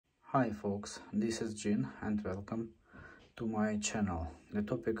Hi folks, this is Jin and welcome to my channel. The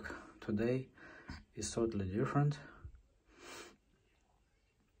topic today is totally different.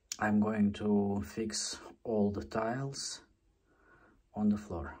 I'm going to fix all the tiles on the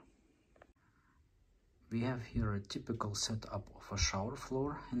floor. We have here a typical setup of a shower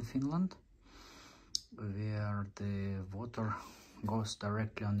floor in Finland, where the water goes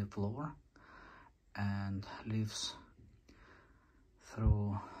directly on the floor and leaves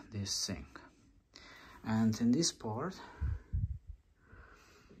through this sink. And in this part,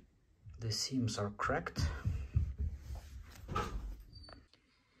 the seams are cracked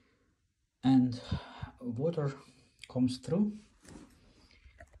and water comes through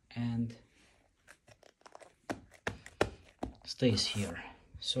and stays here.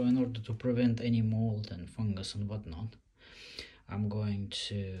 So in order to prevent any mold and fungus and whatnot, I'm going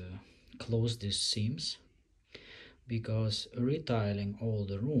to close these seams, because retiling all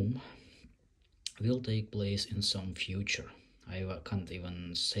the room will take place in some future. I can't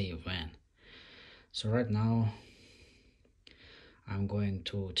even say when. So right now I'm going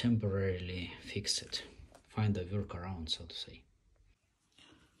to temporarily fix it, find a workaround, so to say.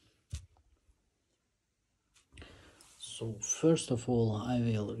 So first of all, I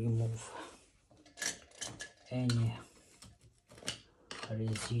will remove any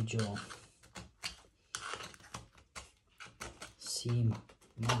residual seam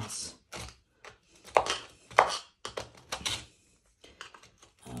mass.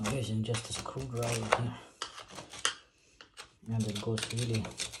 I'm using just a screwdriver here, and it goes really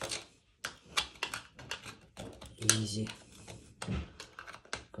easy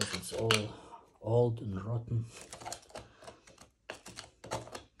because it's all old and rotten.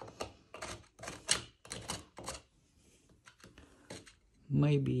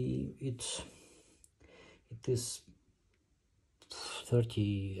 Maybe it is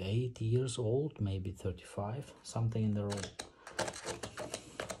 38 years old, maybe 35, something in the road.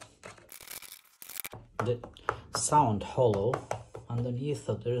 The sound hollow underneath,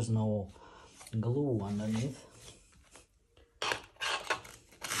 so there is no glue underneath.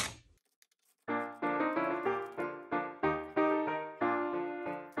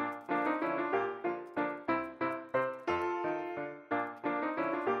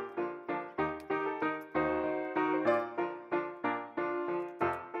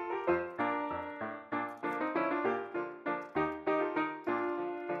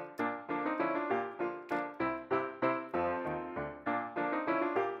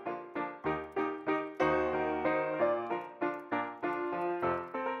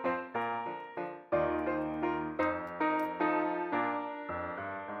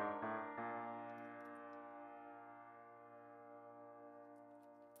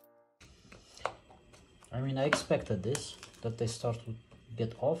 I mean, I expected this, that they start to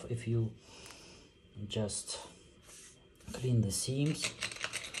get off if you just clean the seams,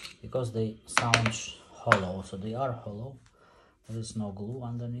 because they sound hollow. So they are hollow. There is no glue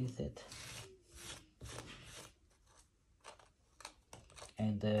underneath it,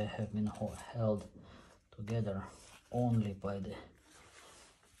 and they have been held together only by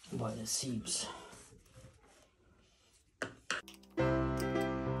the seams.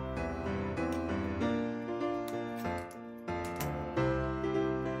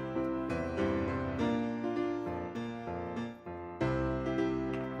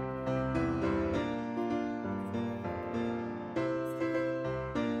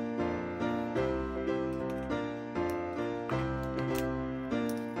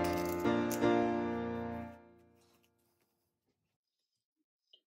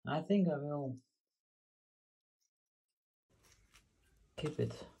 I think I will keep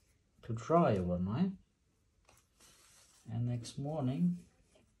it to dry overnight, and next morning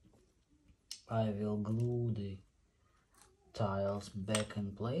I will glue the tiles back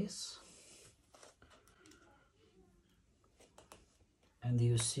in place and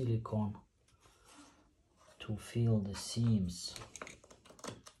use silicone to fill the seams.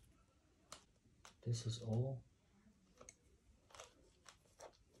 This is all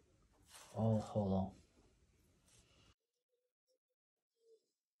hollow.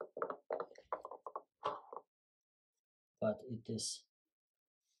 But it is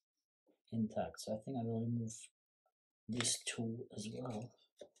intact, so I think I will remove these two as well.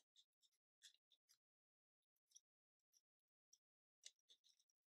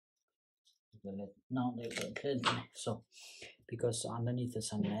 Now they will let me. So because underneath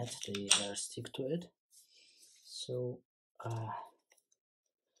is a net, they stick to it. So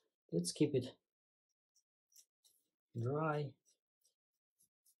let's keep it dry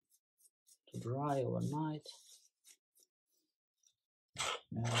overnight.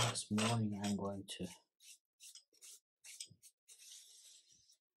 Next morning I'm going to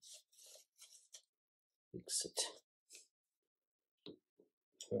fix it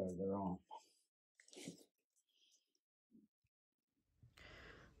further on.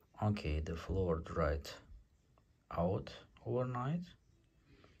 Okay, the floor dried out overnight,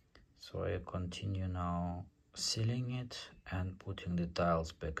 so I continue now sealing it and putting the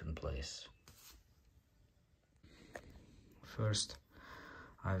tiles back in place. First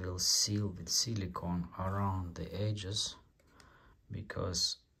I will seal with silicone around the edges,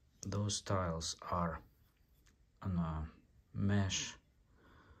 because those tiles are on a mesh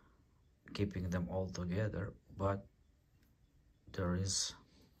keeping them all together, but there is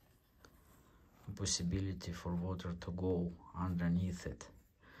a possibility for water to go underneath it,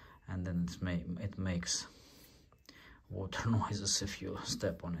 and then it makes water noises if you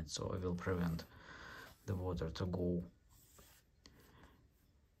step on it, so I will prevent the water to go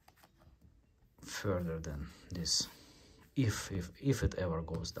further than this, if it ever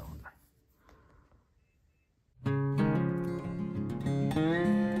goes down there.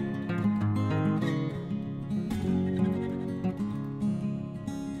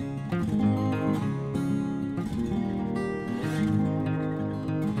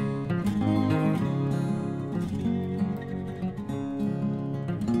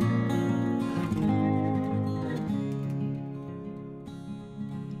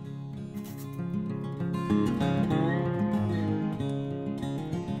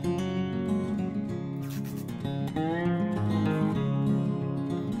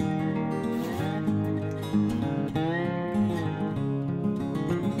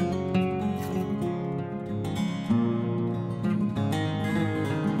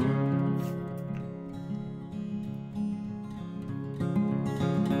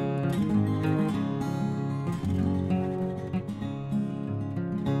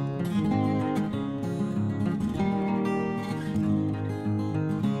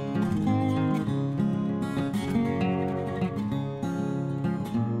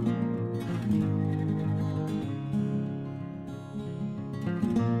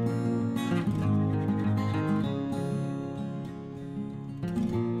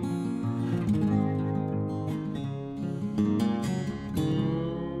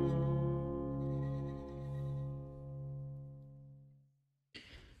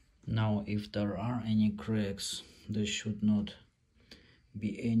 Now, if there are any cracks, there should not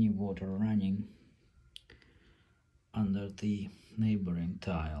be any water running under the neighboring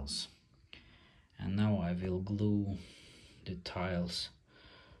tiles. And now I will glue the tiles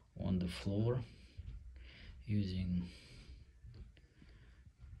on the floor using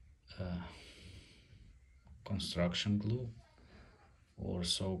construction glue, or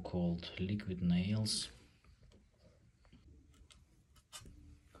so-called liquid nails.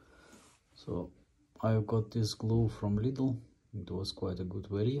 So I got this glue from Lidl. It was quite a good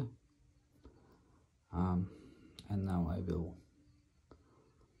value. And now I will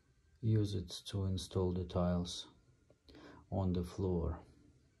use it to install the tiles on the floor.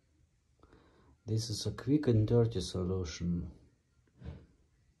 This is a quick and dirty solution,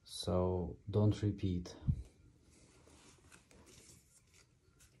 so don't repeat.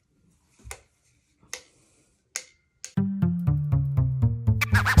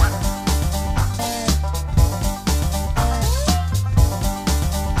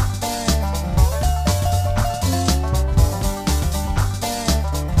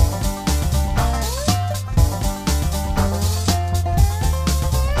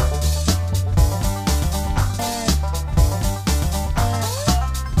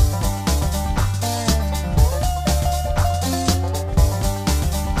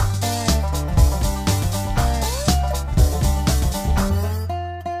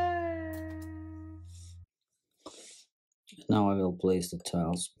 Now I will place the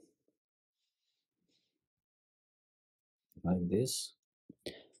tiles like this,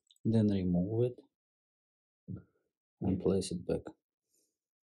 then remove it and place it back.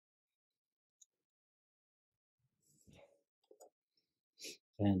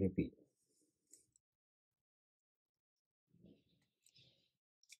 And repeat.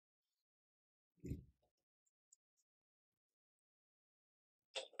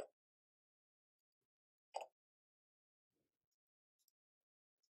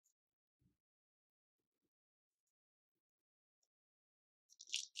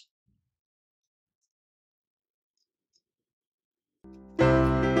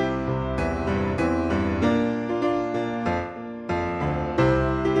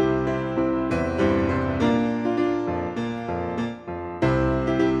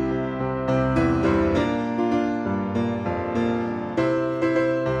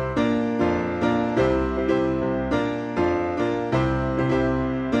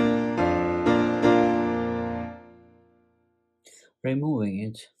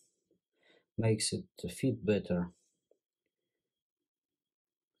 makes it fit better.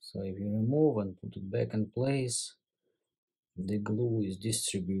 So if you remove and put it back in place, the glue is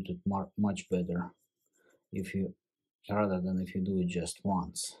distributed much better if you rather than if you do it just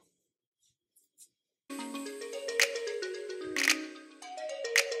once.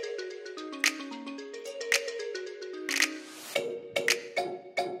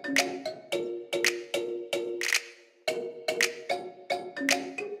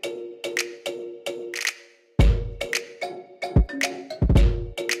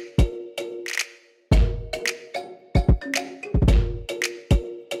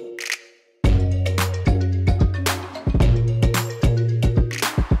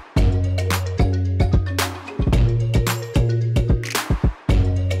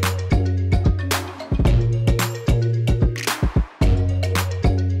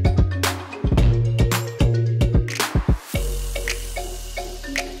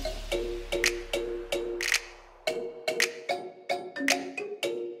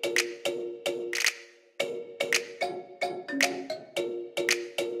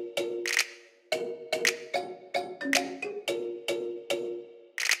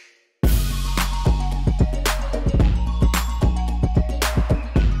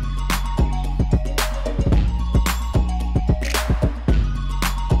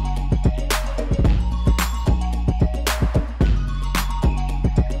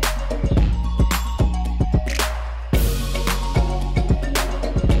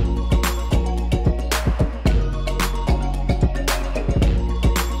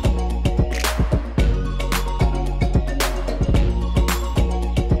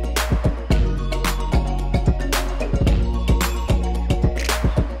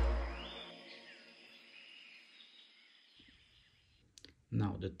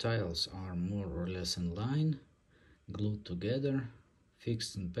 Now the tiles are more or less in line, glued together,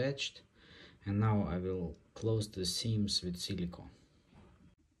 fixed and patched, and now I will close the seams with silicone.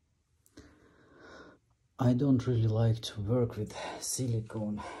 I don't really like to work with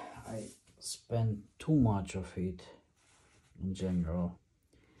silicone. I spend too much of it in general,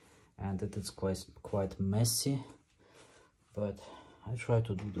 and it is quite messy, but I try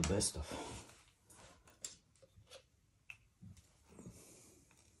to do the best of.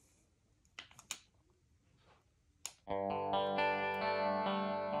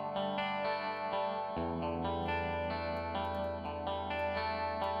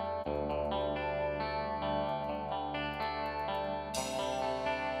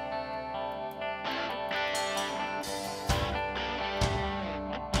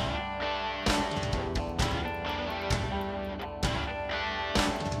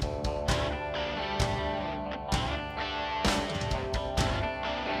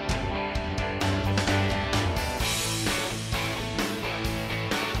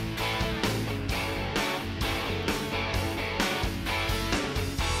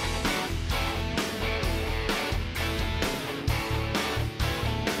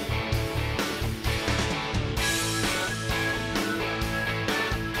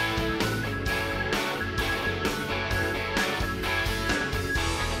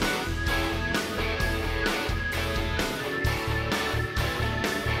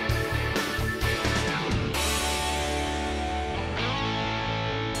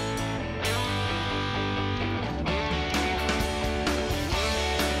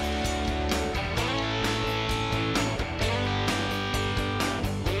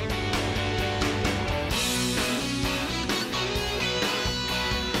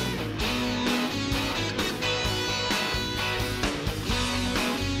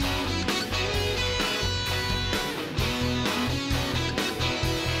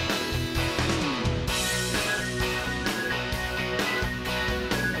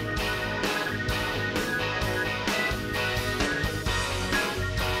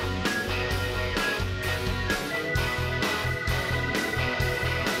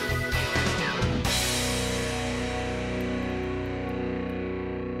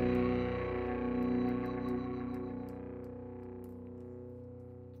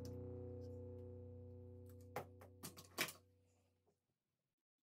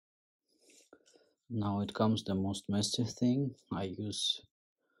 Now it comes the most messy thing. I use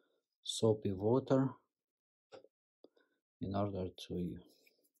soapy water in order to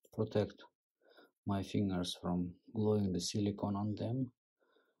protect my fingers from gluing the silicone on them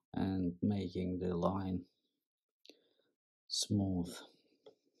and making the line smooth.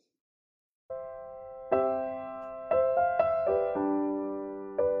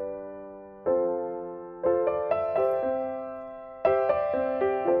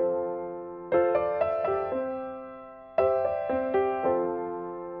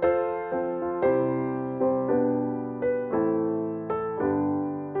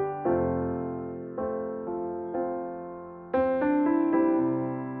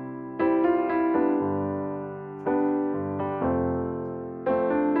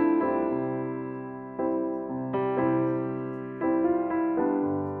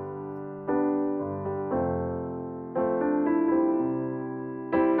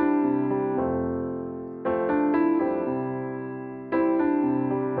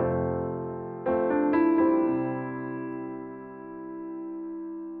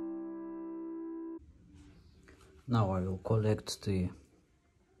 Now I will collect the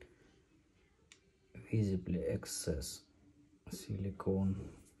visibly excess silicone.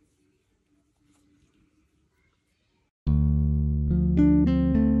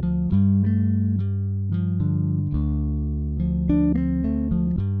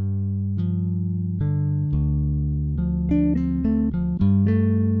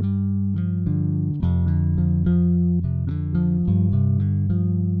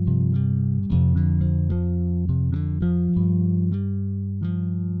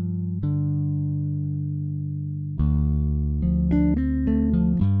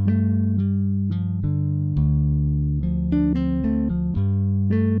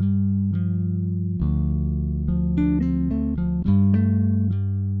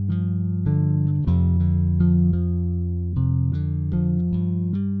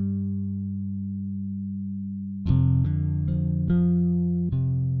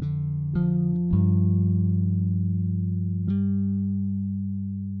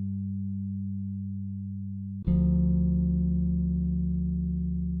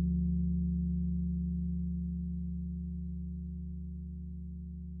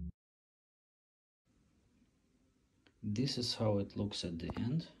 This is how it looks at the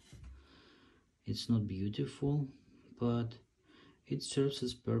end. It's not beautiful, but it serves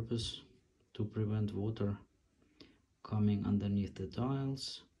its purpose to prevent water coming underneath the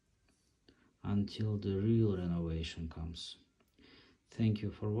tiles until the real renovation comes. Thank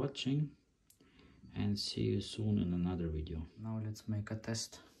you for watching and see you soon in another video. Now let's make a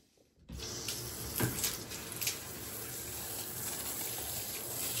test.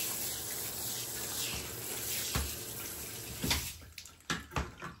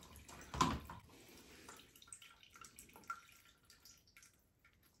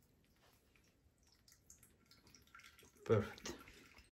 Perfect.